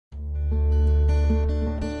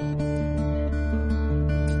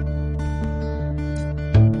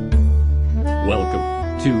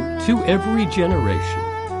Welcome to Every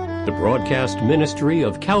Generation, the broadcast ministry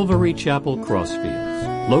of Calvary Chapel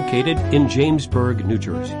Crossfields, located in Jamesburg, New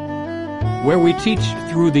Jersey, where we teach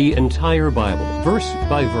through the entire Bible, verse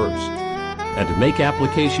by verse, and make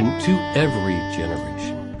application to every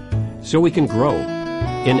generation, so we can grow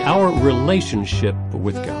in our relationship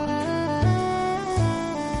with God.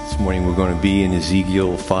 This morning we're going to be in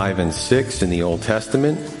Ezekiel 5 and 6 in the Old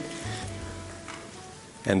Testament.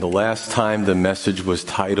 And the last time the message was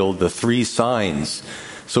titled The Three Signs.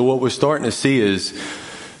 So what we're starting to see is,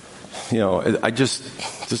 I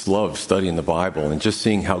just love studying the Bible and just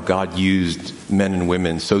seeing how God used men and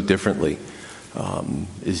women so differently.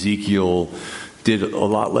 Ezekiel did a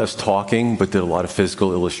lot less talking, but did a lot of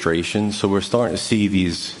physical illustrations. So we're starting to see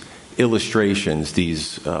these illustrations,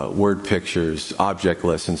 these word pictures, object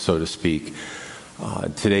lessons, so to speak.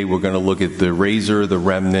 Today we're going to look at the razor, the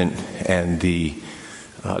remnant, and the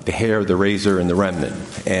hair, the razor, and the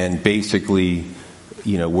remnant. And basically,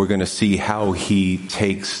 we're going to see how he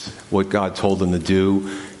takes what God told him to do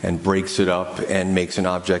and breaks it up and makes an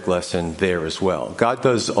object lesson there as well. God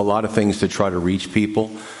does a lot of things to try to reach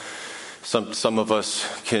people. Some of us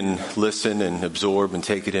can listen and absorb and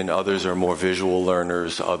take it in. Others are more visual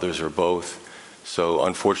learners. Others are both. So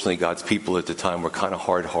unfortunately, God's people at the time were kind of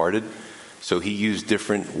hard-hearted. So he used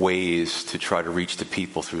different ways to try to reach the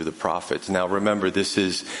people through the prophets. Now remember, this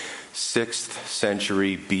is 6th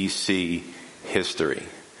century BC history.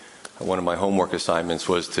 One of my homework assignments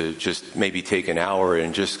was to just maybe take an hour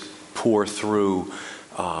and just pour through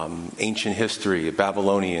ancient history, the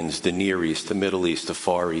Babylonians, the Near East, the Middle East, the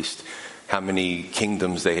Far East, how many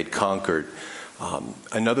kingdoms they had conquered.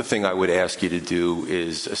 Another thing I would ask you to do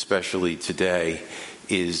is, especially today,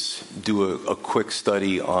 is do a quick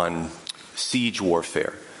study on siege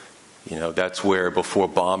warfare. That's where before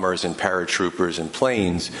bombers and paratroopers and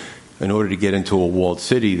planes, in order to get into a walled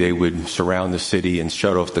city, they would surround the city and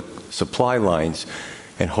shut off the supply lines.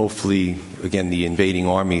 And hopefully, again, the invading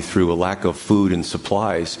army, through a lack of food and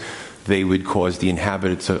supplies, they would cause the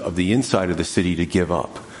inhabitants of the inside of the city to give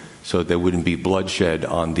up, so there wouldn't be bloodshed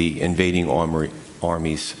on the invading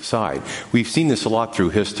army's side. We've seen this a lot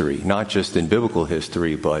through history, not just in biblical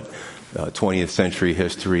history, but 20th century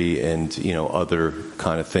history and, other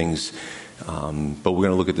kind of things. But we're going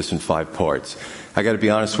to look at this in 5 parts. I got to be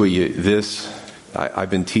honest with you, I've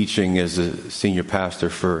been teaching as a senior pastor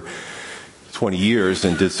for 20 years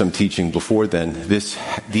and did some teaching before then.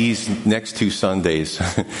 These next 2 Sundays,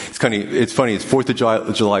 it's funny, it's 4th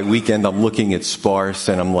of July weekend. I'm looking at sparse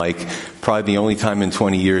and I'm like, probably the only time in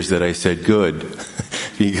 20 years that I said good.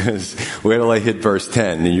 Because where till I hit verse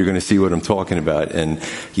 10, and you're going to see what I'm talking about. And,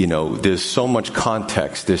 there's so much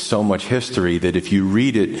context, there's so much history that if you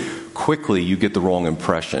read it quickly, you get the wrong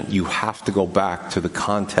impression. You have to go back to the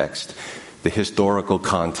context, the historical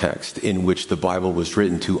context in which the Bible was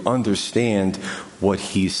written to understand what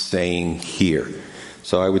he's saying here.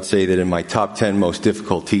 So I would say that in my top 10 most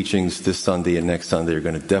difficult teachings, this Sunday and next Sunday are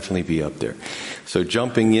going to definitely be up there. So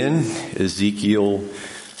jumping in, Ezekiel,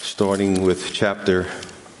 starting with chapter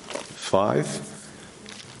 5,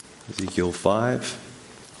 Ezekiel 5,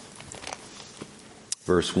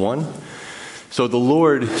 verse 1. So the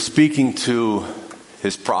Lord, speaking to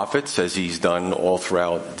his prophets, as he's done all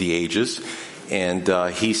throughout the ages, and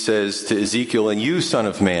he says to Ezekiel, "And you, son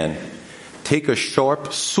of man, take a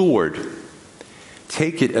sharp sword,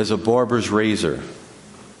 take it as a barber's razor."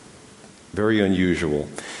 Very unusual.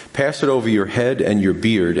 "Pass it over your head and your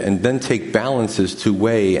beard, and then take balances to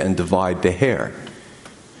weigh and divide the hair.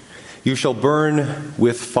 You shall burn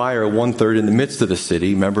with fire 1/3 in the midst of the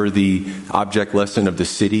city." Remember the object lesson of the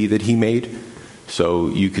city that he made? So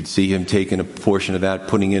you could see him taking a portion of that,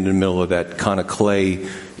 putting it in the middle of that kind of clay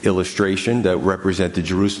illustration that represented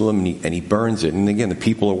Jerusalem, and he burns it. And again, the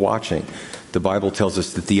people are watching. The Bible tells us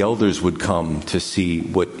that the elders would come to see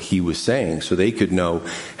what he was saying so they could know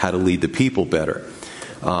how to lead the people better.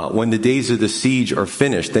 "When the days of the siege are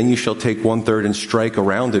finished, then you shall take 1/3 and strike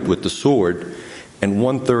around it with the sword, and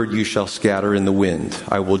 1/3 you shall scatter in the wind.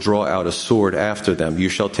 I will draw out a sword after them. You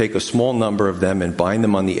shall take a small number of them and bind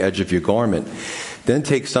them on the edge of your garment. Then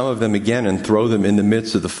take some of them again and throw them in the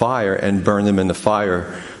midst of the fire and burn them in the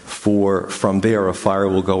fire. For from there a fire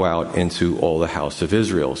will go out into all the house of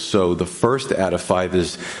Israel." So the first out of 5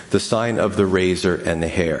 is the sign of the razor and the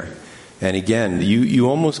hair. And again, you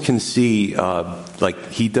almost can see,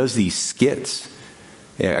 like he does these skits.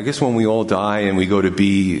 Yeah, I guess when we all die and we go to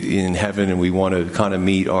be in heaven and we want to kind of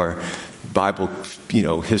meet our Bible,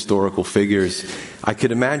 historical figures, I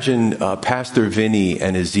could imagine Pastor Vinny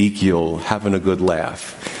and Ezekiel having a good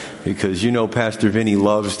laugh. Because Pastor Vinny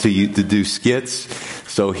loves to do skits.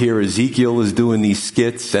 So here Ezekiel is doing these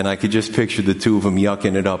skits, and I could just picture the two of them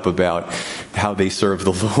yucking it up about how they serve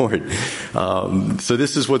the Lord. So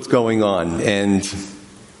this is what's going on. And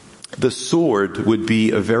the sword would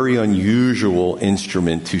be a very unusual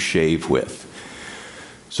instrument to shave with.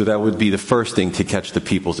 So that would be the first thing to catch the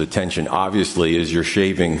people's attention. Obviously, as you're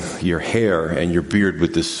shaving your hair and your beard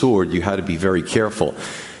with the sword, you had to be very careful.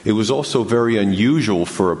 It was also very unusual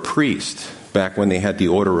for a priest, back when they had the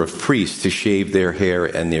order of priests, to shave their hair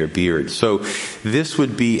and their beard. So this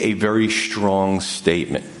would be a very strong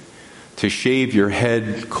statement. To shave your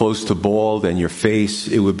head close to bald and your face,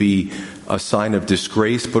 it would be a sign of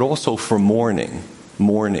disgrace, but also for mourning,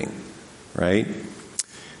 right?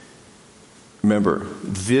 Remember,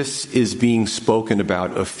 this is being spoken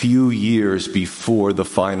about a few years before the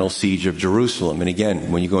final siege of Jerusalem. And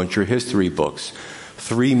again, when you go into your history books,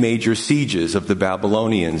 3 major sieges of the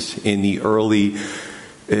Babylonians in the early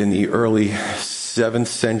 7th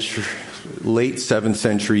century, late 7th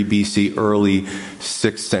century BC, early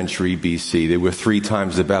 6th century BC. There were 3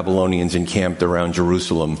 times the Babylonians encamped around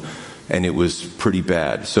Jerusalem, and it was pretty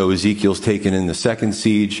bad. So Ezekiel's taken in the 2nd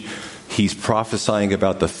siege. He's prophesying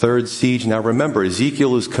about the 3rd siege. Now remember,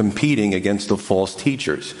 Ezekiel is competing against the false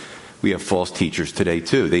teachers. We have false teachers today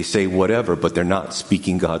too. They say whatever, but they're not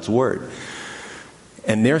speaking God's word.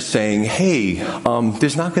 And they're saying, hey,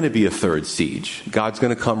 there's not going to be a 3rd siege. God's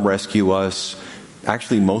going to come rescue us.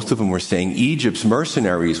 Actually, most of them were saying Egypt's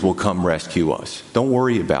mercenaries will come rescue us. Don't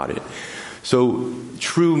worry about it. So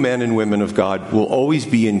true men and women of God will always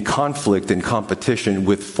be in conflict and competition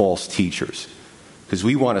with false teachers, because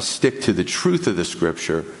we want to stick to the truth of the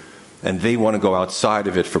Scripture, and they want to go outside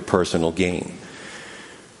of it for personal gain.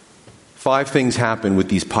 5 things happen with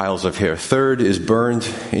these piles of hair. 1/3 is burned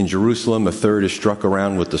in Jerusalem. 1/3 is struck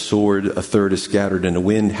around with the sword. 1/3 is scattered in the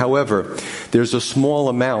wind. However, there's a small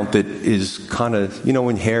amount that is kind of,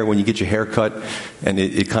 in hair, when you get your hair cut and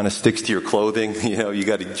it kind of sticks to your clothing, you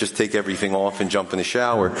got to just take everything off and jump in the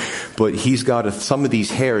shower. But he's got some of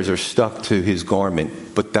these hairs are stuck to his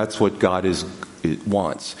garment, but that's what God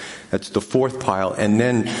wants. That's the 4th pile. And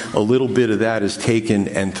then a little bit of that is taken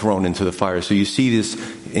and thrown into the fire. So you see this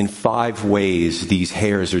in 5 ways these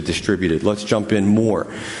hairs are distributed. Let's jump in more.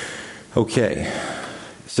 Okay.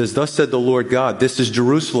 It says, thus said the Lord God, this is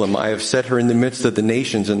Jerusalem. I have set her in the midst of the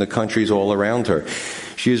nations and the countries all around her.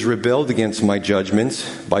 She has rebelled against my judgments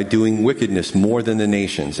by doing wickedness more than the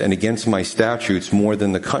nations, and against my statutes more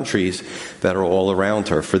than the countries that are all around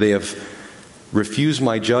her. For they have refused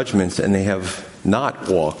my judgments, and they have not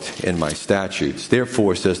walked in my statutes.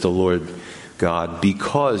 Therefore, says the Lord God,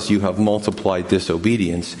 because you have multiplied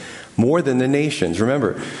disobedience more than the nations.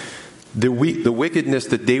 Remember, the wickedness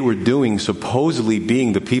that they were doing, supposedly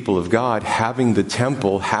being the people of God, having the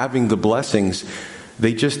temple, having the blessings,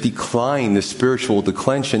 they just declined the spiritual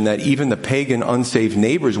declension that even the pagan unsaved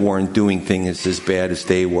neighbors weren't doing things as bad as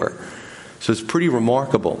they were. So it's pretty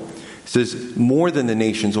remarkable. It says, more than the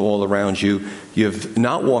nations all around you, you have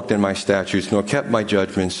not walked in my statutes, nor kept my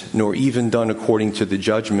judgments, nor even done according to the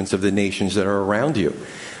judgments of the nations that are around you.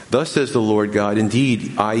 Thus says the Lord God,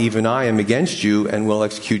 indeed, I am against you, and will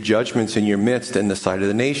execute judgments in your midst in the sight of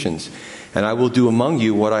the nations. And I will do among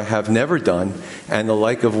you what I have never done, and the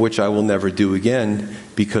like of which I will never do again,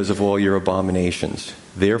 because of all your abominations.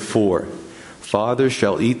 Therefore, fathers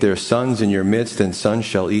shall eat their sons in your midst, and sons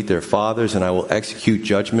shall eat their fathers, and I will execute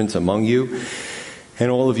judgments among you. And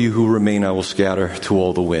all of you who remain I will scatter to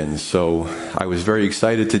all the winds. So I was very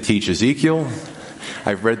excited to teach Ezekiel.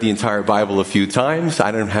 I've read the entire Bible a few times.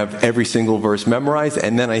 I don't have every single verse memorized.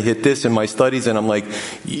 And then I hit this in my studies, and I'm like,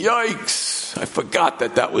 yikes, I forgot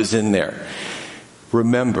that was in there.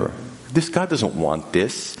 Remember, this God doesn't want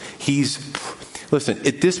this. Listen,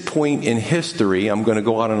 at this point in history, I'm going to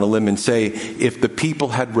go out on a limb and say, if the people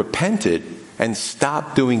had repented and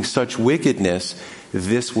stopped doing such wickedness,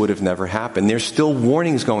 this would have never happened. There's still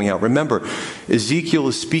warnings going out. Remember, Ezekiel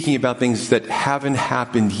is speaking about things that haven't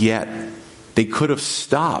happened yet. They could have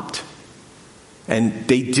stopped. And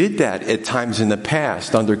they did that at times in the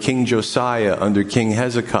past, under King Josiah, under King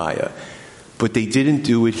Hezekiah. But they didn't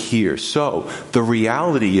do it here. So the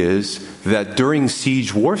reality is that during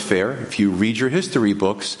siege warfare, if you read your history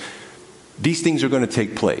books, these things are going to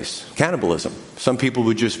take place. Cannibalism. Some people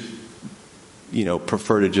would just,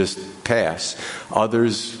 prefer to just pass.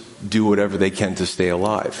 Others do whatever they can to stay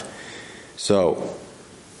alive. So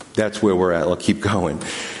that's where we're at. I'll keep going.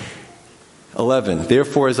 11.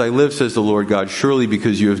 Therefore, as I live, says the Lord God, surely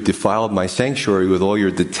because you have defiled my sanctuary with all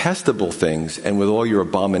your detestable things and with all your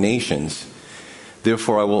abominations,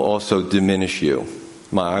 therefore I will also diminish you.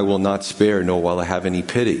 I will not spare, nor will I have any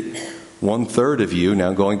pity. 1/3 of you,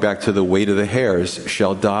 now going back to the weight of the hairs,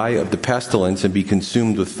 shall die of the pestilence and be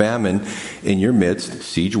consumed with famine in your midst,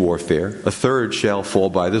 siege warfare. 1/3 shall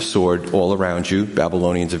fall by the sword all around you.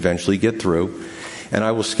 Babylonians eventually get through. And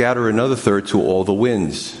I will scatter another 1/3 to all the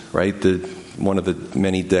winds, right? One of the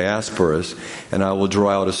many diasporas. And I will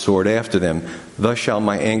draw out a sword after them. Thus shall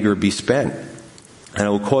my anger be spent. And I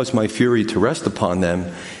will cause my fury to rest upon them,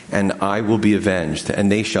 and I will be avenged. And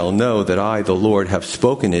they shall know that I, the Lord, have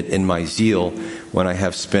spoken it in my zeal when I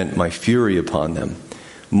have spent my fury upon them.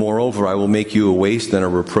 Moreover, I will make you a waste and a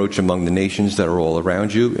reproach among the nations that are all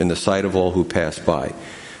around you, in the sight of all who pass by.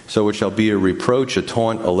 So it shall be a reproach, a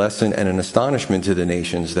taunt, a lesson, and an astonishment to the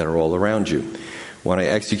nations that are all around you. When I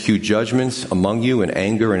execute judgments among you in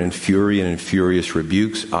anger and in fury and in furious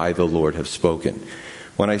rebukes, I, the Lord, have spoken.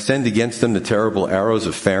 When I send against them the terrible arrows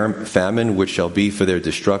of famine, which shall be for their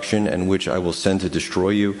destruction, and which I will send to destroy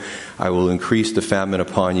you, I will increase the famine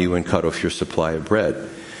upon you and cut off your supply of bread.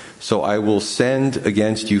 So I will send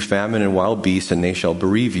against you famine and wild beasts, and they shall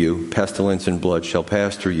bereave you. Pestilence and blood shall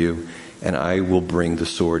pass through you, and I will bring the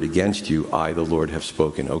sword against you. I, the Lord, have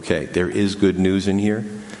spoken. Okay, there is good news in here.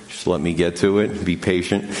 Just let me get to it. Be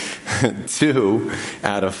patient. 2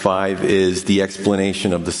 out of 5 is the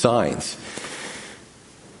explanation of the signs.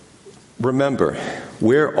 Remember,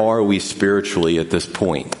 where are we spiritually at this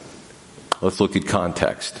point? Let's look at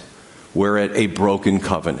context. We're at a broken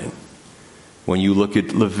covenant. When you look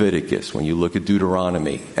at Leviticus, when you look at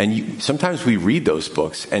Deuteronomy, and sometimes we read those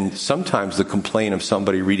books, and sometimes the complaint of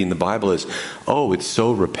somebody reading the Bible is, oh, it's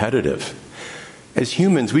so repetitive. As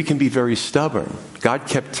humans, we can be very stubborn. God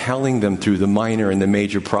kept telling them through the minor and the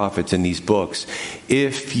major prophets in these books,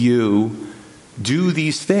 if you do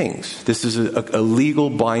these things, this is a legal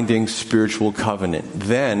binding spiritual covenant,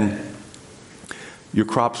 then your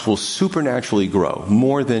crops will supernaturally grow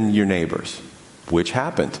more than your neighbors, which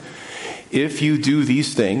happened. If you do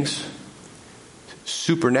these things,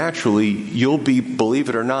 supernaturally, you'll be, believe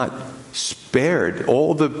it or not, spared.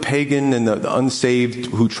 All the pagan and the unsaved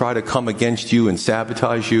who try to come against you and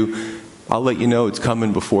sabotage you, I'll let you know it's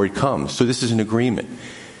coming before it comes. So this is an agreement.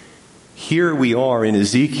 Here we are in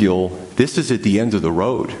Ezekiel. This is at the end of the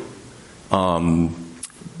road.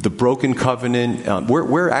 The broken covenant.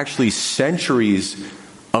 We're actually centuries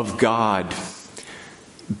of God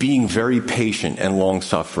being very patient and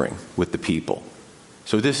long-suffering with the people.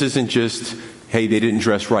 So this isn't just, hey, they didn't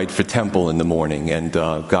dress right for temple in the morning and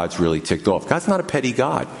God's really ticked off. God's not a petty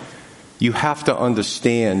God. You have to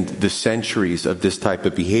understand the centuries of this type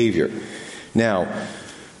of behavior. Now,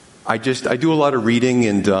 I do a lot of reading,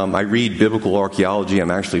 and I read biblical archaeology.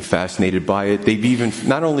 I'm actually fascinated by it. They've even,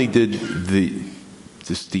 not only did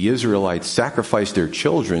the Israelites sacrifice their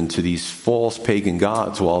children to these false pagan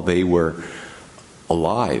gods while they were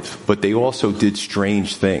alive, but they also did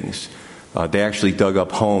strange things. They actually dug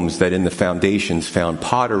up homes that in the foundations found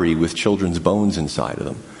pottery with children's bones inside of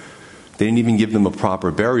them. They didn't even give them a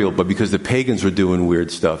proper burial, but because the pagans were doing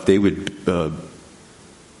weird stuff, they would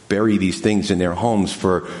bury these things in their homes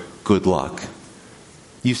for good luck.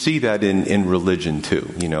 You see that in religion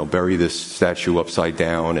too. You know, bury this statue upside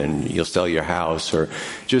down and you'll sell your house, or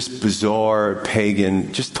just bizarre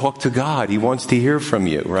pagan, just talk to God. He wants to hear from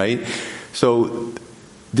you, right? So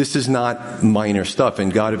this is not minor stuff,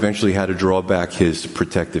 and God eventually had to draw back his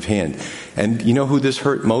protective hand. And you know who this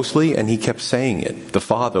hurt mostly? And he kept saying it: the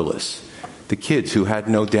fatherless, the kids who had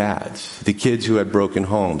no dads, the kids who had broken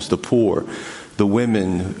homes, the poor, the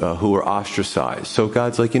women who were ostracized. So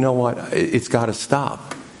God's like, you know what? It's got to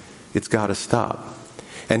stop. It's got to stop.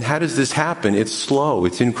 And how does this happen? It's slow.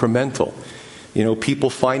 It's incremental. You know, people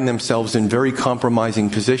find themselves in very compromising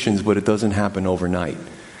positions, but it doesn't happen overnight.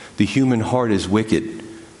 The human heart is wicked.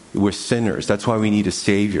 We're sinners. That's why we need a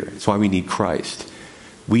Savior. That's why we need Christ.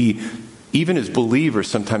 We, even as believers,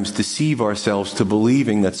 sometimes deceive ourselves to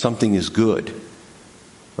believing that something is good.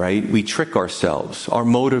 Right? We trick ourselves. Our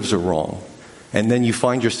motives are wrong. And then you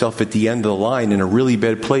find yourself at the end of the line in a really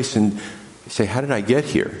bad place and say, how did I get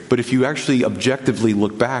here? But if you actually objectively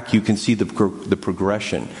look back, you can see the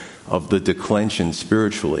progression of the declension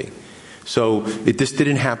spiritually. So this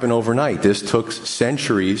didn't happen overnight. This took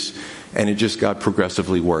centuries, and it just got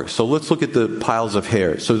progressively worse. So let's look at the piles of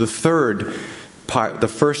hair. So the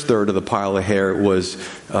first third of the pile of hair was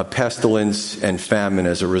pestilence and famine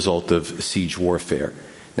as a result of siege warfare.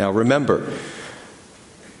 Now remember,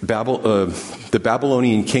 the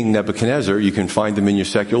Babylonian king Nebuchadnezzar, you can find him in your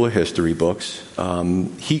secular history books,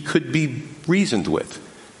 he could be reasoned with.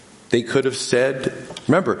 They could have said,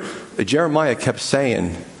 remember, Jeremiah kept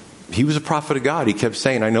saying, he was a prophet of God, he kept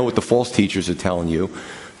saying, I know what the false teachers are telling you,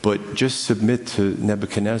 but just submit to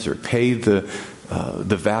Nebuchadnezzar. Pay the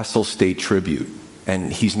the vassal state tribute.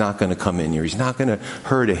 And he's not going to come in here. He's not going to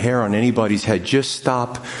hurt a hair on anybody's head. Just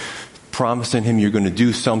stop promising him you're going to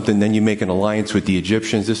do something. Then you make an alliance with the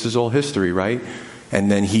Egyptians. This is all history, right?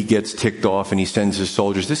 And then he gets ticked off and he sends his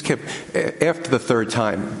soldiers. After the third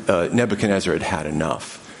time, Nebuchadnezzar had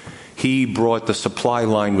enough. He brought the supply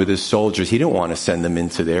line with his soldiers. He didn't want to send them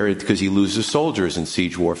into there because he loses soldiers in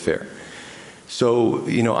siege warfare. So,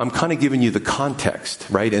 I'm kind of giving you the context,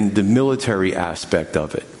 right? And the military aspect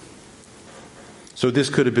of it. So this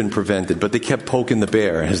could have been prevented, but they kept poking the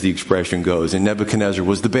bear, as the expression goes, and Nebuchadnezzar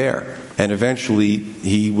was the bear. And eventually,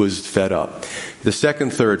 he was fed up. The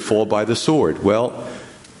second, third fall by the sword. Well,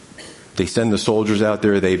 they send the soldiers out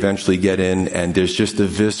there, they eventually get in, and there's just a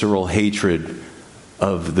visceral hatred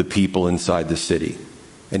of the people inside the city.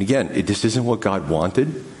 And again, this isn't what God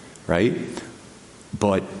wanted, right?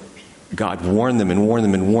 But God warned them and warned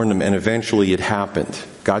them and warned them, and eventually it happened.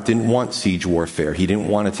 God didn't want siege warfare. He didn't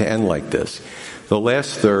want it to end like this. The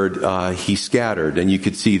last third, he scattered, and you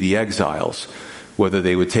could see the exiles, whether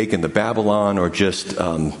they were taken to Babylon or just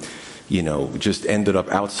ended up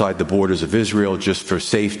outside the borders of Israel just for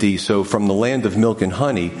safety. So from the land of milk and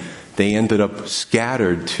honey, they ended up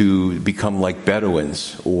scattered to become like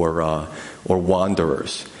Bedouins or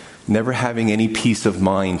wanderers, never having any peace of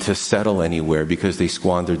mind to settle anywhere because they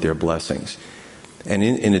squandered their blessings. And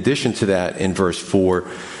in addition to that, in verse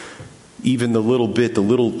 4, even the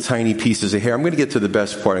little tiny pieces of hair. I'm going to get to the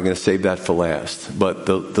best part. I'm going to save that for last. But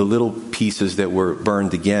the little pieces that were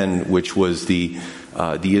burned again, which was the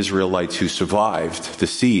Israelites who survived the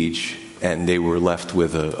siege, and they were left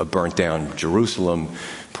with a burnt down Jerusalem,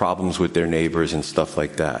 problems with their neighbors and stuff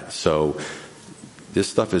like that. So this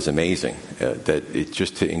stuff is amazing. That it's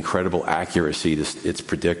just to incredible accuracy. It's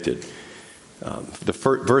predicted.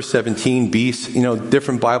 Verse 17, beasts,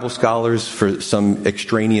 different Bible scholars for some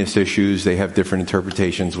extraneous issues, they have different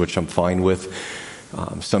interpretations, which I'm fine with.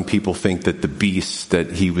 Some people think that the beasts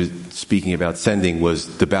that he was speaking about sending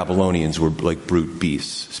was the Babylonians were like brute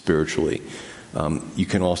beasts spiritually. You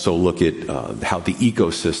can also look at how the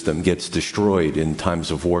ecosystem gets destroyed in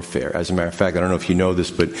times of warfare. As a matter of fact, I don't know if you know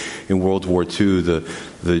this, but in World War II,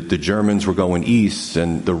 the Germans were going east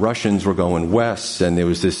and the Russians were going west, and there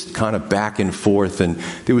was this kind of back and forth, and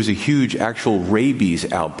there was a huge actual rabies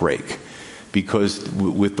outbreak because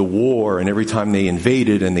with the war and every time they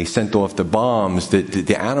invaded and they sent off the bombs,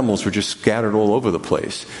 the animals were just scattered all over the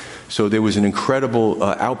place. So there was an incredible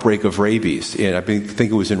outbreak of rabies. And I think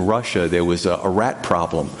it was in Russia. There was a rat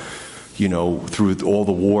problem, through all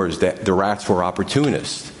the wars. That the rats were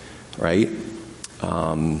opportunists, right?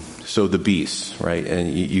 So the beasts, right?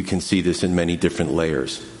 And you can see this in many different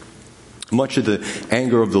layers. Much of the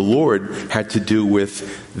anger of the Lord had to do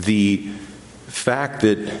with the fact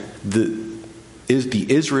that the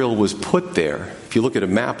Israel was put there. If you look at a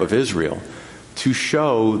map of Israel, to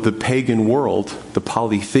show the pagan world, the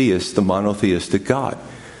polytheist, the monotheistic God.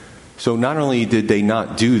 So not only did they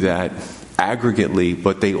not do that aggregately,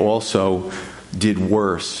 but they also did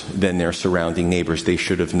worse than their surrounding neighbors. They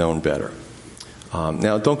should have known better.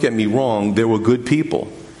 Now, don't get me wrong, there were good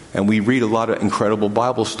people. And we read a lot of incredible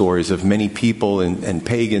Bible stories of many people and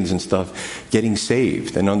pagans and stuff getting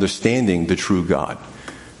saved and understanding the true God.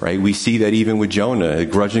 Right? We see that even with Jonah,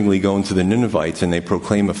 grudgingly going to the Ninevites and they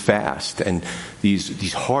proclaim a fast. And these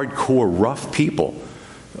hardcore, rough people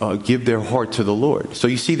give their heart to the Lord. So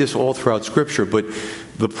you see this all throughout Scripture. But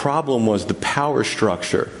the problem was the power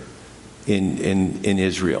structure in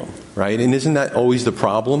Israel. Right? And isn't that always the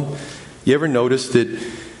problem? You ever notice that,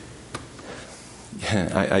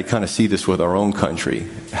 I kind of see this with our own country.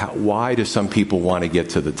 Why do some people want to get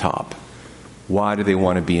to the top? Why do they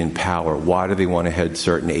want to be in power? Why do they want to head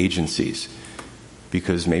certain agencies?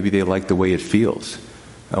 Because maybe they like the way it feels.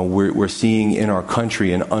 We're seeing in our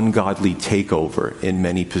country an ungodly takeover in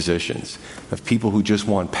many positions of people who just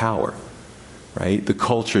want power. Right? The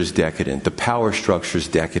culture's decadent. The power structure's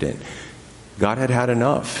decadent. God had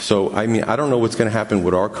enough. So, I don't know what's going to happen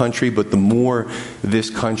with our country, but the more this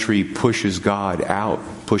country pushes God out,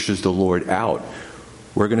 pushes the Lord out,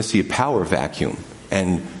 we're going to see a power vacuum.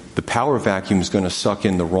 And the power vacuum is going to suck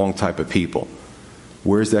in the wrong type of people.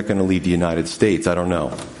 Where is that going to leave the United States? I don't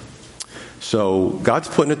know. So God's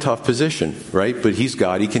put in a tough position, right? But He's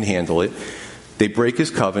God. He can handle it. They break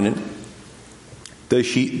His covenant.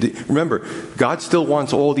 Remember, God still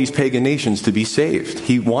wants all these pagan nations to be saved.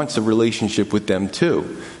 He wants a relationship with them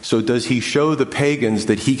too. So does He show the pagans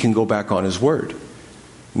that He can go back on His word?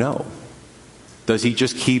 No. Does he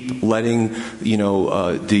just keep letting,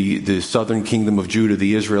 the southern kingdom of Judah,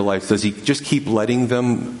 the Israelites, does he just keep letting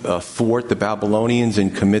them thwart the Babylonians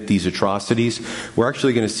and commit these atrocities? We're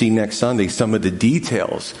actually going to see next Sunday some of the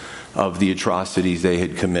details of the atrocities they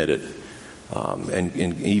had committed. And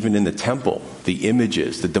even in the temple, the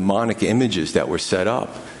images, the demonic images that were set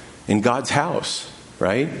up in God's house,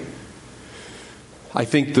 right? I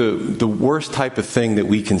think the worst type of thing that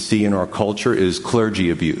we can see in our culture is clergy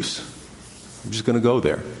abuse. I'm just going to go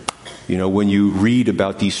there. When you read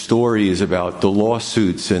about these stories about the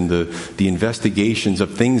lawsuits and the investigations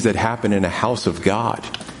of things that happen in a house of God,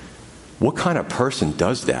 what kind of person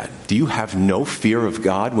does that? Do you have no fear of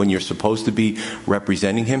God when you're supposed to be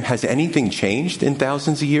representing Him? Has anything changed in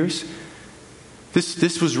thousands of years?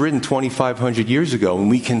 This was written 2,500 years ago, and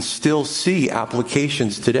we can still see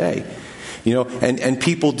applications today. And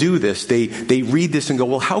people do this. They read this and go,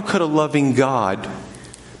 well, how could a loving God...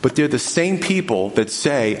 But they're the same people that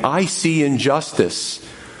say, I see injustice.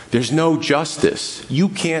 There's no justice. You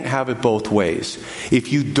can't have it both ways.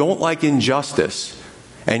 If you don't like injustice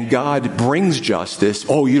and God brings justice,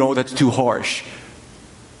 that's too harsh.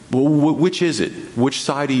 Well, which is it? Which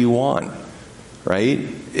side are you on? Right?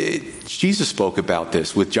 Jesus spoke about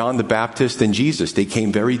this with John the Baptist and Jesus. They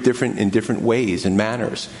came very different in different ways and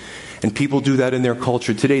manners. And people do that in their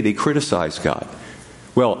culture today. They criticize God.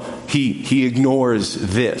 Well, he ignores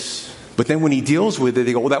this, but then when he deals with it,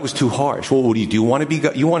 they go, "Well, that was too harsh." Well, what do? Do you want to be?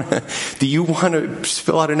 Do you want to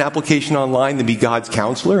fill out an application online to be God's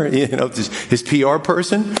counselor? His PR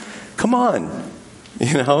person? Come on,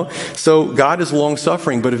 So God is long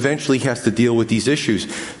suffering, but eventually He has to deal with these issues.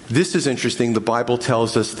 This is interesting. The Bible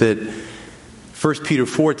tells us that 1 Peter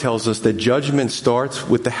 4 tells us that judgment starts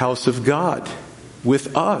with the house of God,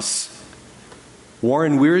 with us.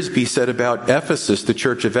 Warren Wiersbe said about Ephesus, the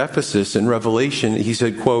church of Ephesus, in Revelation, he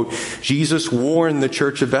said, quote, Jesus warned the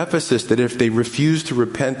church of Ephesus that if they refused to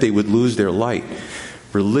repent, they would lose their light.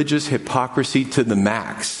 Religious hypocrisy to the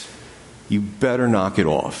max. You better knock it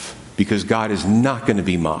off, because God is not going to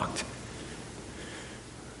be mocked.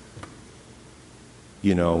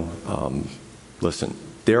 Listen,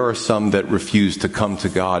 there are some that refuse to come to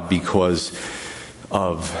God because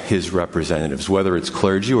of His representatives, whether it's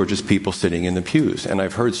clergy or just people sitting in the pews. And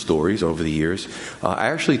I've heard stories over the years. I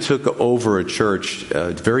actually took over a church.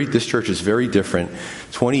 This church is very different.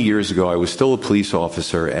 20 years ago, I was still a police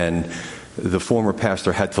officer, and the former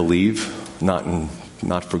pastor had to leave,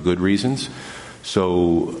 not for good reasons.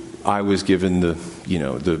 So I was given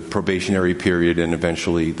the probationary period and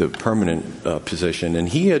eventually the permanent position. And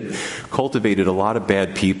he had cultivated a lot of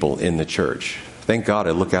bad people in the church. Thank God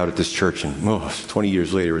I look out at this church and 20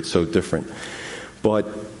 years later it's so different. But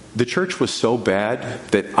the church was so bad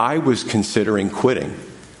that I was considering quitting.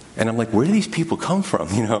 And I'm like, where do these people come from?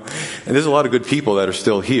 And there's a lot of good people that are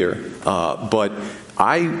still here. But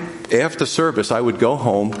after service, I would go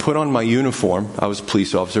home, put on my uniform. I was a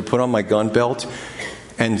police officer, put on my gun belt,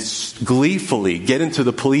 and gleefully get into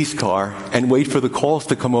the police car and wait for the calls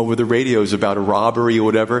to come over the radios about a robbery or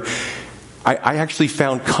whatever. I actually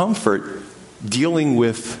found comfort dealing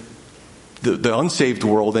with the unsaved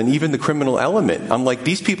world and even the criminal element. I'm like,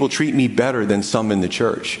 these people treat me better than some in the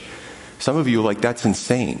church. Some of you are like, that's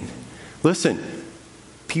insane. Listen,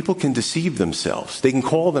 people can deceive themselves. They can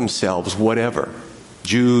call themselves whatever.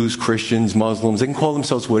 Jews, Christians, Muslims, they can call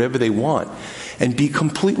themselves whatever they want and be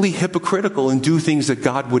completely hypocritical and do things that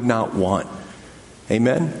God would not want.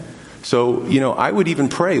 Amen? So, I would even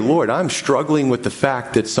pray, Lord, I'm struggling with the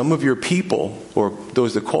fact that some of your people, or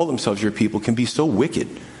those that call themselves your people, can be so wicked.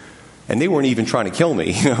 And they weren't even trying to kill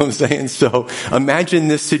me, you know what I'm saying? So imagine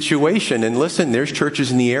this situation. And listen, there's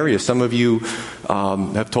churches in the area. Some of you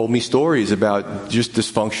have told me stories about just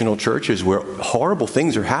dysfunctional churches where horrible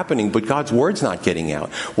things are happening, but God's word's not getting out.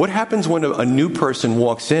 What happens when a new person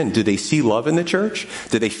walks in? Do they see love in the church?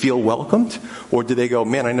 Do they feel welcomed? Or do they go,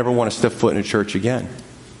 man, I never want to step foot in a church again?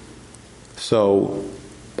 So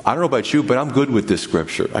I don't know about you, but I'm good with this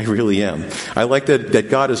scripture. I really am. I like that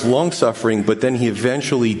God is long-suffering, but then He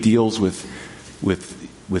eventually deals with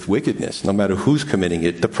wickedness, no matter who's committing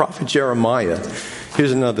it. The prophet Jeremiah,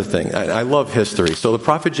 here's another thing. I love history. So the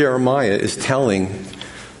prophet Jeremiah is telling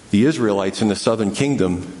the Israelites in the southern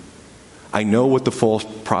kingdom, I know what the false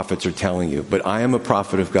prophets are telling you, but I am a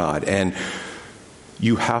prophet of God, and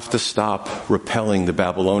you have to stop repelling the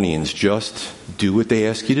Babylonians. Just do what they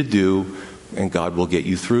ask you to do, and God will get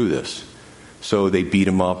you through this. So they beat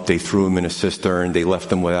him up, they threw him in a cistern, they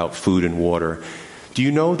left him without food and water. Do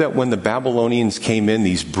you know that when the Babylonians came in,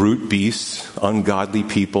 these brute beasts, ungodly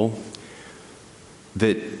people,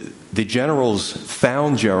 that the generals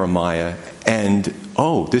found Jeremiah and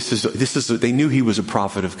oh, they knew he was a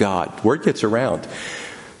prophet of God. Word gets around.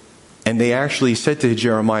 And they actually said to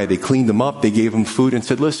Jeremiah, they cleaned him up, they gave him food and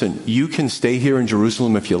said, listen, you can stay here in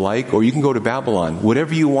Jerusalem if you like, or you can go to Babylon.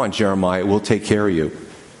 Whatever you want, Jeremiah, we'll take care of you.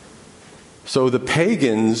 So the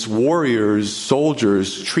pagans, warriors,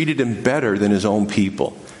 soldiers treated him better than his own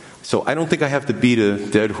people. So I don't think I have to beat a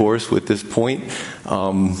dead horse with this point,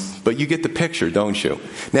 but you get the picture, don't you?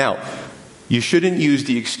 Now, you shouldn't use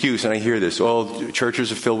the excuse, and I hear this,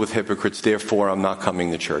 churches are filled with hypocrites, therefore I'm not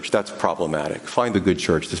coming to church. That's problematic. Find a good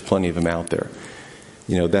church. There's plenty of them out there.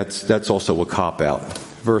 That's also a cop-out.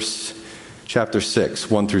 Chapter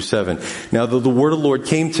 6, 1 through 7. Now the word of the Lord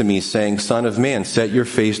came to me, saying, Son of man, set your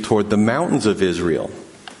face toward the mountains of Israel.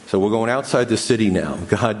 So we're going outside the city now.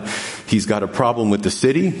 God, he's got a problem with the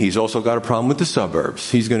city. He's also got a problem with the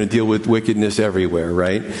suburbs. He's going to deal with wickedness everywhere,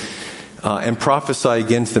 right? And prophesy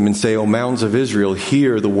against them and say, O mountains of Israel,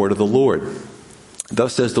 hear the word of the Lord.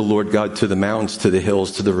 Thus says the Lord God to the mountains, to the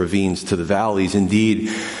hills, to the ravines, to the valleys.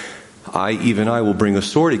 Indeed, I will bring a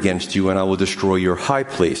sword against you, and I will destroy your high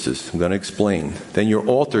places. I'm going to explain. Then your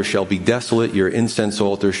altar shall be desolate, your incense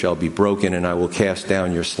altar shall be broken, and I will cast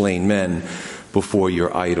down your slain men before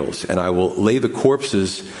your idols. And I will lay the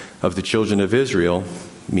corpses of the children of Israel,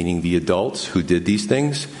 meaning the adults who did these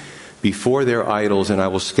things, before their idols, and I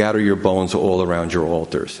will scatter your bones all around your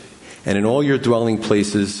altars. And in all your dwelling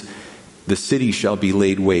places, the city shall be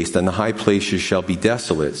laid waste, and the high places shall be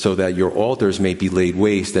desolate, so that your altars may be laid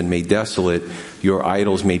waste and made desolate, your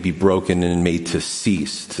idols may be broken and made to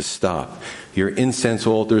cease, to stop. Your incense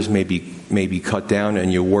altars may be cut down,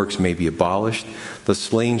 and your works may be abolished. The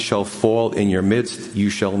slain shall fall in your midst. You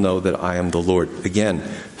shall know that I am the Lord. Again,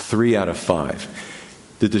 3 out of 5.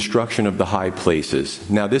 The destruction of the high places.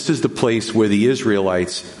 Now, this is the place where the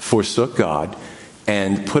Israelites forsook God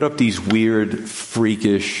and put up these weird,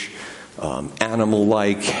 freakish,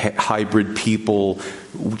 animal-like, hybrid people,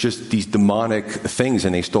 just these demonic things,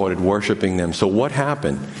 and they started worshiping them. So what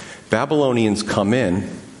happened? Babylonians come in.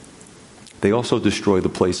 They also destroy the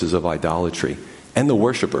places of idolatry and the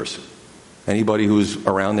worshipers. Anybody who's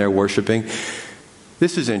around there worshiping?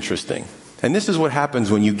 This is interesting. And this is what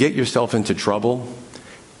happens when you get yourself into trouble.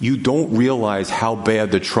 You don't realize how bad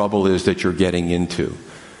the trouble is that you're getting into.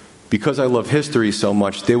 Because I love history so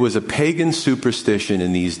much, there was a pagan superstition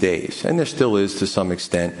in these days, and there still is to some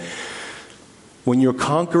extent. When you're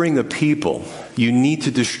conquering a people, you need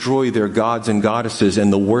to destroy their gods and goddesses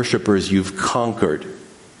and the worshipers you've conquered.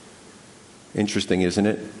 Interesting, isn't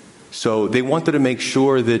it? So they wanted to make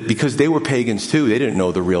sure that, because they were pagans too, they didn't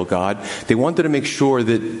know the real God, they wanted to make sure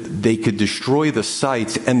that they could destroy the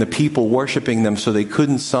sites and the people worshiping them so they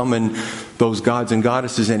couldn't summon those gods and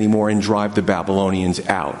goddesses anymore and drive the Babylonians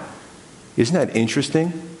out. Isn't that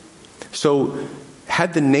interesting? So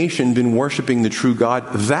had the nation been worshiping the true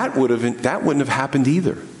God, that wouldn't have happened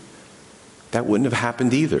either. That wouldn't have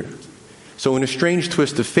happened either. So in a strange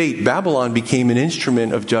twist of fate, Babylon became an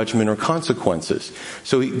instrument of judgment or consequences.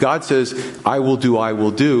 So God says, I will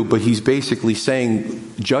do, but he's basically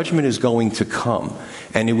saying judgment is going to come,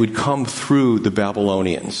 and it would come through the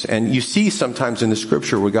Babylonians. And you see sometimes in the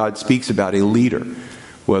scripture where God speaks about a leader,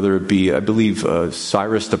 whether it be, I believe,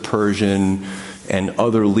 Cyrus the Persian and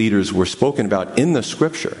other leaders were spoken about in the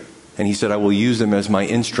scripture. And he said, I will use them as my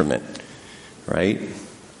instrument, right?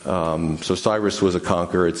 So Cyrus was a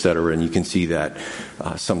conqueror, etc., and you can see that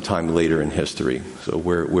sometime later in history. So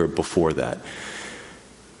we're before that.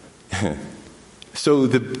 So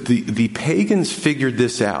the pagans figured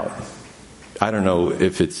this out. I don't know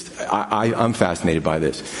if I'm fascinated by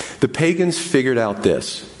this. The pagans figured out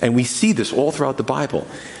this, and we see this all throughout the Bible.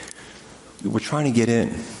 We're trying to get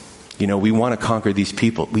in. We want to conquer these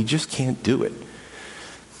people. We just can't do it.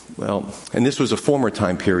 Well, and this was a former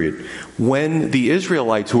time period. When the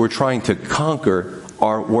Israelites who were trying to conquer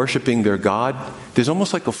are worshiping their God, there's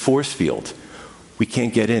almost like a force field. We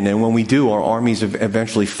can't get in. And when we do, our armies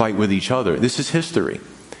eventually fight with each other. This is history.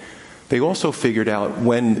 They also figured out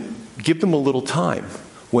give them a little time.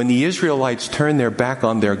 When the Israelites turn their back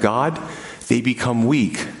on their God, they become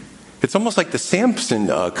weak. It's almost like the Samson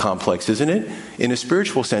complex, isn't it? In a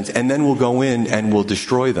spiritual sense. And then we'll go in and we'll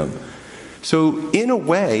destroy them. So, in a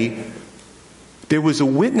way, there was a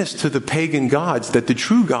witness to the pagan gods that the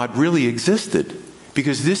true God really existed.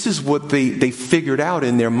 Because this is what they figured out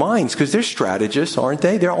in their minds. Because they're strategists, aren't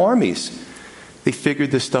they? They're armies. They figured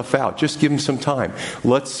this stuff out. Just give them some time.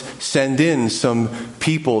 Let's send in some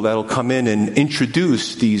people that'll come in and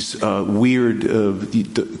introduce these weird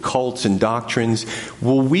cults and doctrines.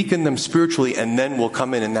 We'll weaken them spiritually, and then we'll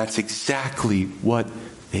come in. And that's exactly what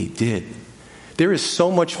they did. there is so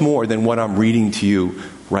much more than what I'm reading to you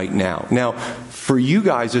right now. Now, for you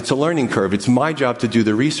guys, it's a learning curve. It's my job to do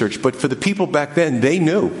the research. But for the people back then, they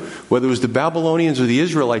knew. Whether it was the Babylonians or the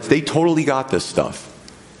Israelites, they totally got this stuff.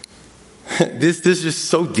 This is just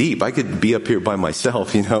so deep. I could be up here by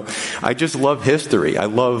myself, I just love history. I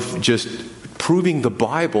love just proving the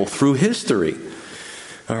Bible through history.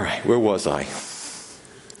 All right, where was I?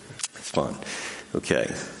 It's fun.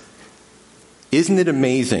 Okay. Isn't it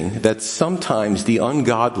amazing that sometimes the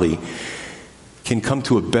ungodly can come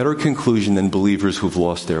to a better conclusion than believers who've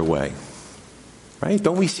lost their way? Right?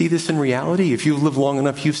 Don't we see this in reality? If you've lived long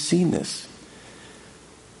enough, you've seen this.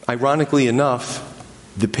 Ironically enough,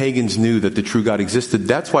 the pagans knew that the true God existed.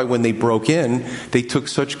 That's why when they broke in, they took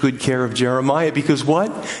such good care of Jeremiah, because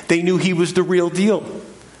what? They knew he was the real deal.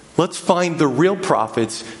 Let's find the real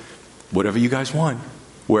prophets, whatever you guys want,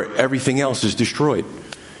 where everything else is destroyed.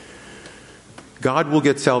 God will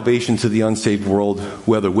get salvation to the unsaved world,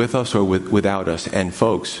 whether with us or without us. And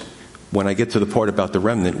folks, when I get to the part about the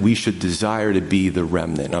remnant, we should desire to be the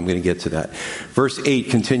remnant. I'm going to get to that. Verse 8,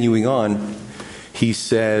 continuing on, he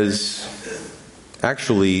says, I'm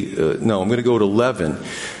going to go to 11,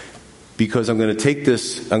 because I'm going to take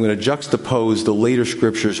this, I'm going to juxtapose the later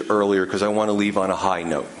scriptures earlier, because I want to leave on a high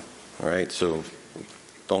note. All right, so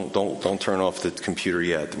don't turn off the computer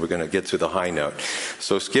yet. We're going to get to the high note.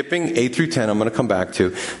 So skipping 8 through 10, I'm going to come back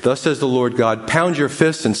to. Thus says the Lord God, pound your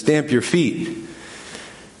fists and stamp your feet,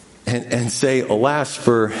 and say, alas,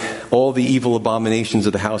 for all the evil abominations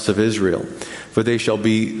of the house of Israel. For they shall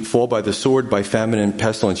fall by the sword, by famine and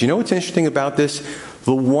pestilence. You know what's interesting about this?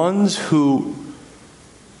 The ones who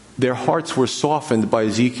their hearts were softened by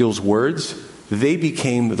Ezekiel's words, they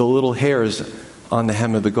became the little hairs on the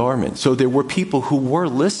hem of the garment. So there were people who were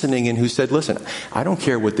listening and who said, listen, I don't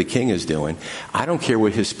care what the king is doing. I don't care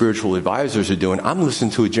what his spiritual advisors are doing. I'm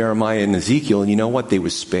listening to Jeremiah and Ezekiel, and you know what? They were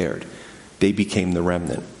spared. They became the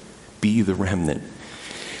remnant. Be the remnant.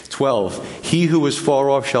 12, he who is far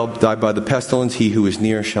off shall die by the pestilence, he who is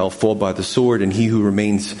near shall fall by the sword, and he who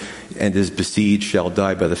remains and is besieged shall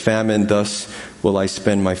die by the famine. Thus will I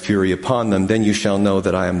spend my fury upon them. Then you shall know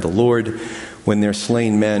that I am the Lord. When their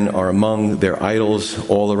slain men are among their idols,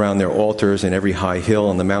 all around their altars, and every high hill,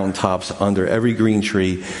 on the mountaintops, under every green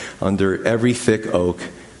tree, under every thick oak,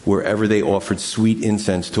 wherever they offered sweet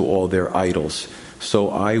incense to all their idols.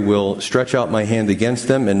 So I will stretch out my hand against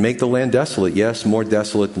them and make the land desolate, yes, more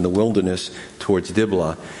desolate than the wilderness towards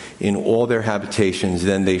Diblah, in all their habitations.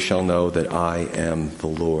 Then they shall know that I am the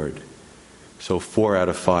Lord. So 4 out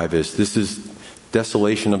of 5 this is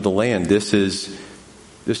desolation of the land. This is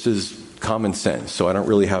common sense, so I don't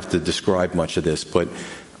really have to describe much of this, but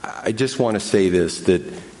I just want to say this, that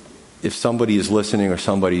if somebody is listening or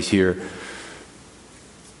somebody's here,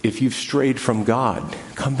 if you've strayed from God,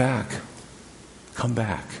 come back. Come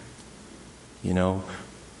back.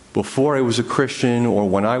 Before I was a Christian, or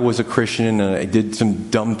when I was a Christian and I did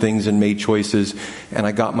some dumb things and made choices and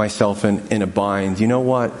I got myself in a bind, you know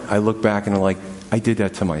what? I look back and I'm like, I did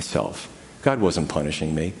that to myself. God wasn't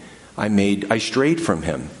punishing me. I strayed from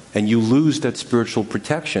him. And you lose that spiritual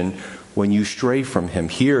protection when you stray from him.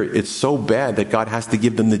 Here, it's so bad that God has to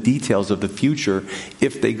give them the details of the future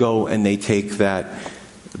if they go and they take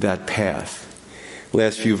that path.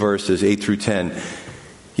 Last few verses, 8 through 10.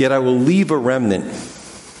 Yet I will leave a remnant,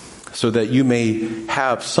 so that you may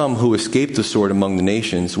have some who escape the sword among the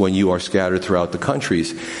nations when you are scattered throughout the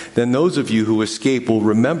countries. Then those of you who escape will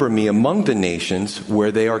remember me among the nations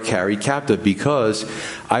where they are carried captive, because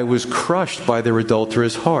I was crushed by their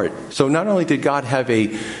adulterous heart. So not only did God have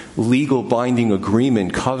a legal binding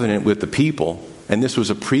agreement, covenant with the people, and this was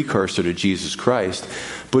a precursor to Jesus Christ,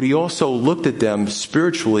 but he also looked at them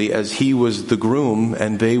spiritually as he was the groom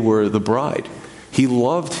and they were the bride. He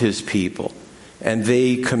loved his people. And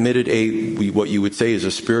they committed what you would say is a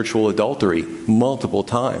spiritual adultery multiple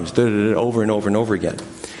times, over and over and over again,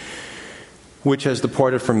 which has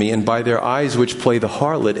departed from me. And by their eyes which play the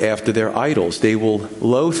harlot after their idols, they will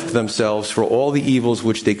loathe themselves for all the evils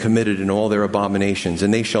which they committed and all their abominations.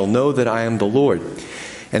 And they shall know that I am the Lord,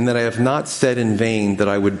 and that I have not said in vain that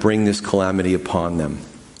I would bring this calamity upon them.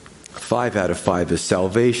 5 out of 5 is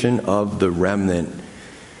salvation of the remnant.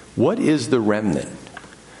 What is the remnant?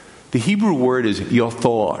 The Hebrew word is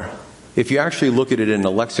yothor. If you actually look at it in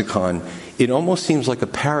the lexicon, it almost seems like a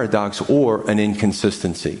paradox or an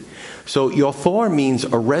inconsistency. So yothor means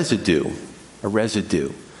a residue. A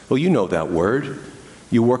residue. Well, you know that word.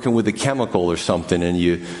 You're working with a chemical or something and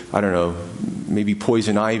maybe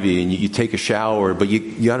poison ivy, and you take a shower, but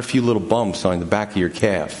you got a few little bumps on the back of your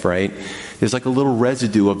calf, right? There's like a little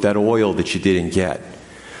residue of that oil that you didn't get.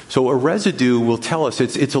 So a residue will tell us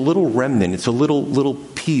it's a little remnant. It's a little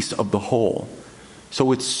piece of the whole.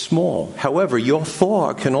 So it's small. However,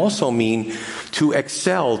 yothor can also mean to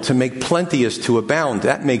excel, to make plenteous, to abound.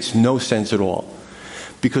 That makes no sense at all.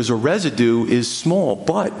 Because a residue is small.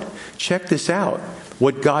 But check this out.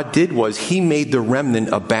 What God did was He made the remnant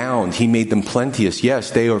abound. He made them plenteous.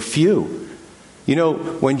 Yes, they are few. You know,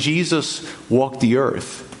 when Jesus walked the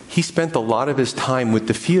earth, He spent a lot of His time with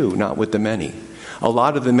the few, not with the many. A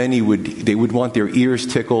lot of the many would want their ears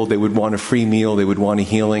tickled. They would want a free meal. They would want a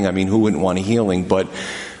healing. I mean, who wouldn't want a healing? But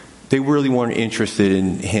they really weren't interested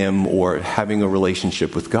in Him or having a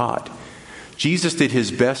relationship with God. Jesus did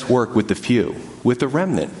His best work with the few, with the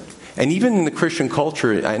remnant. And even in the Christian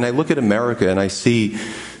culture, and I look at America and I see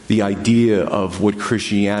the idea of what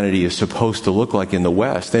Christianity is supposed to look like in the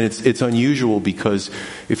West. And it's unusual because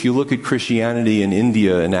if you look at Christianity in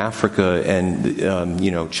India and Africa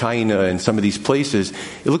and China and some of these places,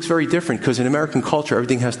 it looks very different because in American culture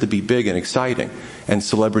everything has to be big and exciting and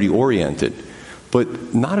celebrity oriented.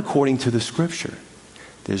 But not according to the Scripture.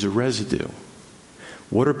 There's a residue.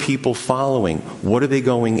 What are people following? What are they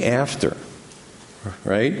going after?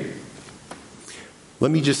 Right? Let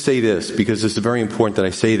me just say this, because it's very important that I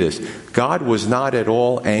say this. God was not at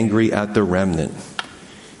all angry at the remnant.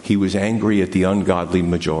 He was angry at the ungodly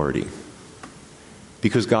majority.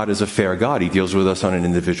 Because God is a fair God. He deals with us on an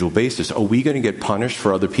individual basis. Are we going to get punished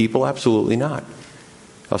for other people? Absolutely not.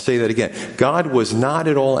 I'll say that again. God was not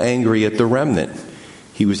at all angry at the remnant.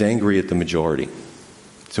 He was angry at the majority.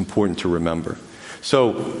 It's important to remember.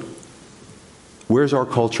 So, where's our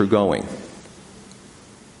culture going?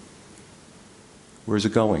 Where's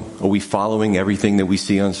it going? Are we following everything that we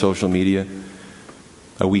see on social media?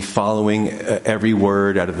 Are we following every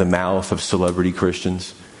word out of the mouth of celebrity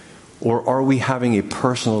Christians? Or are we having a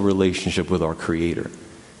personal relationship with our Creator?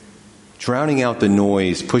 Drowning out the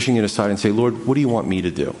noise, pushing it aside and say, Lord, what do you want me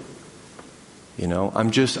to do? You know,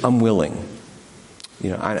 I'm willing.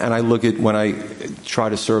 You know, and I look at when I try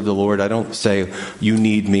to serve the Lord, I don't say, you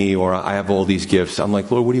need me or I have all these gifts. I'm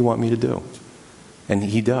like, Lord, what do you want me to do? And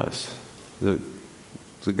He does.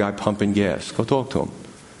 The guy pumping gas. Go talk to him.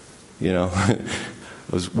 You know, I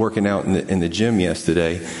was working out in the gym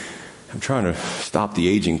yesterday. I'm trying to stop the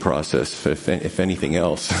aging process, if anything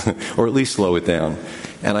else, or at least slow it down.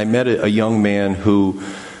 And I met a young man who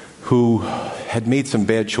had made some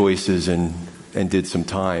bad choices and did some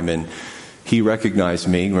time. And he recognized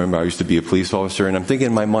me. Remember, I used to be a police officer. And I'm thinking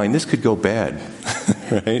in my mind, this could go bad.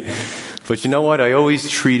 Right? But you know what? I always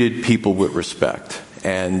treated people with respect.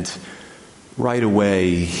 And right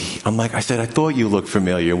away, I said, I thought you looked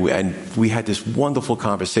familiar. And we had this wonderful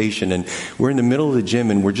conversation. And we're in the middle of the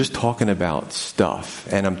gym and we're just talking about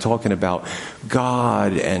stuff. And I'm talking about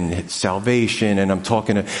God and salvation. And I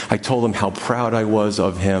told him how proud I was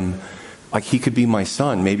of him. Like he could be my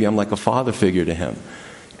son. Maybe I'm like a father figure to him.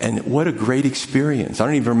 And what a great experience. I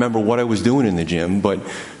don't even remember what I was doing in the gym, but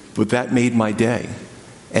that made my day.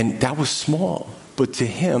 And that was small. But to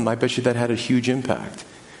him, I bet you that had a huge impact.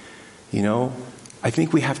 You know, I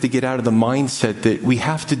think we have to get out of the mindset that we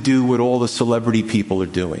have to do what all the celebrity people are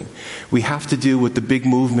doing. We have to do what the big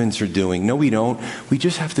movements are doing. No, we don't. We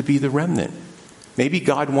just have to be the remnant. Maybe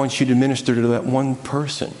God wants you to minister to that one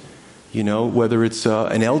person. You know, whether it's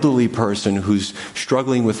an elderly person who's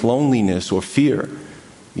struggling with loneliness or fear.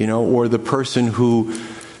 You know, or the person who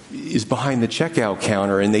is behind the checkout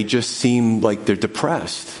counter and they just seem like they're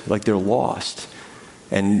depressed, like they're lost.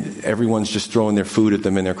 And everyone's just throwing their food at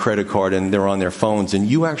them and their credit card and they're on their phones. And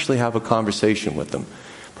you actually have a conversation with them.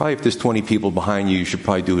 Probably if there's 20 people behind you, you should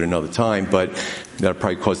probably do it another time. But that'll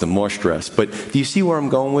probably cause them more stress. But do you see where I'm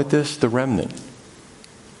going with this? The remnant.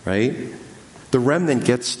 Right? The remnant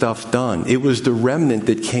gets stuff done. It was the remnant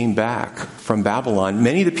that came back from Babylon.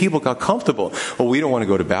 Many of the people got comfortable. Oh, we don't want to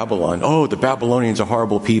go to Babylon. Oh, the Babylonians are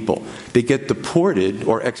horrible people. They get deported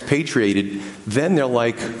or expatriated. Then they're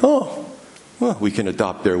like, oh, well, we can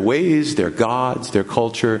adopt their ways, their gods, their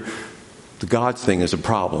culture. The gods thing is a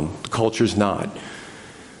problem. The culture's not.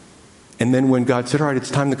 And then when God said, all right,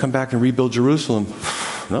 it's time to come back and rebuild Jerusalem.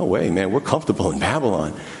 No way, man. We're comfortable in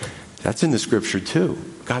Babylon. That's in the Scripture too.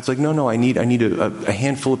 God's like, no, I need a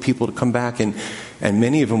handful of people to come back. And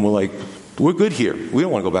many of them were like, we're good here. We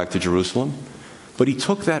don't want to go back to Jerusalem. But He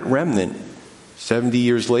took that remnant 70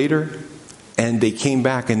 years later, and they came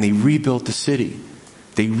back and they rebuilt the city.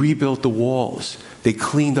 They rebuilt the walls. They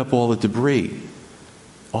cleaned up all the debris.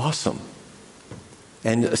 Awesome.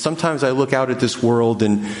 And sometimes I look out at this world,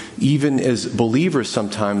 and even as believers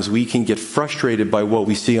sometimes we can get frustrated by what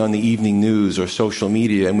we see on the evening news or social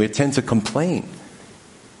media, and we tend to complain.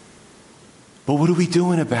 But what are we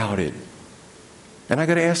doing about it? And I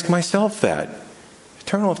got to ask myself that.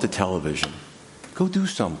 Turn off the television. Go do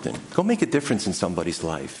something. Go make a difference in somebody's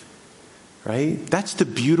life. Right? That's the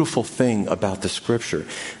beautiful thing about the Scripture.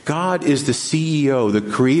 God is the CEO, the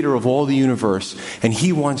creator of all the universe, and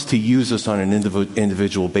He wants to use us on an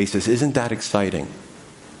individual basis. Isn't that exciting?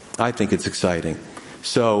 I think it's exciting.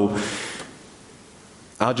 So,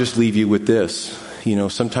 I'll just leave you with this. You know,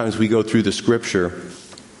 sometimes we go through the Scripture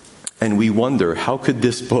and we wonder, how could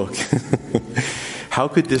this book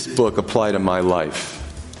apply to my life?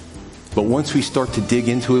 But once we start to dig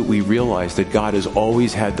into it, we realize that God has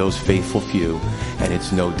always had those faithful few, and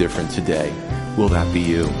it's no different today. Will that be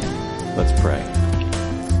you? Let's pray.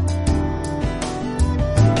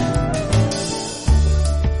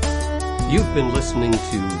 You've been listening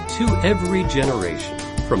to Every Generation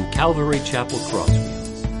from Calvary Chapel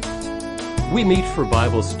Crossfields. We meet for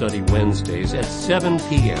Bible study Wednesdays at 7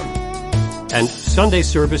 p.m. and Sunday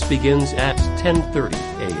service begins at 10:30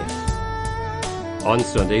 a.m. On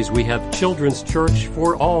Sundays, we have children's church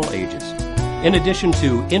for all ages, in addition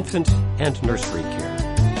to infant and nursery care.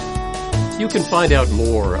 You can find out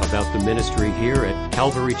more about the ministry here at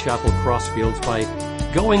Calvary Chapel Crossfields by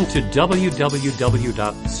going to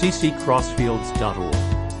www.cccrossfields.org,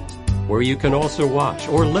 where you can also watch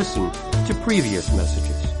or listen to previous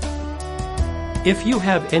messages. If you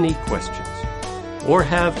have any questions or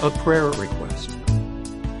have a prayer request,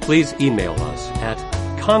 please email us at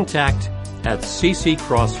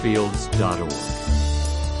contact@cccrossfields.org.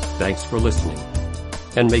 Thanks for listening,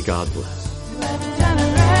 and may God bless.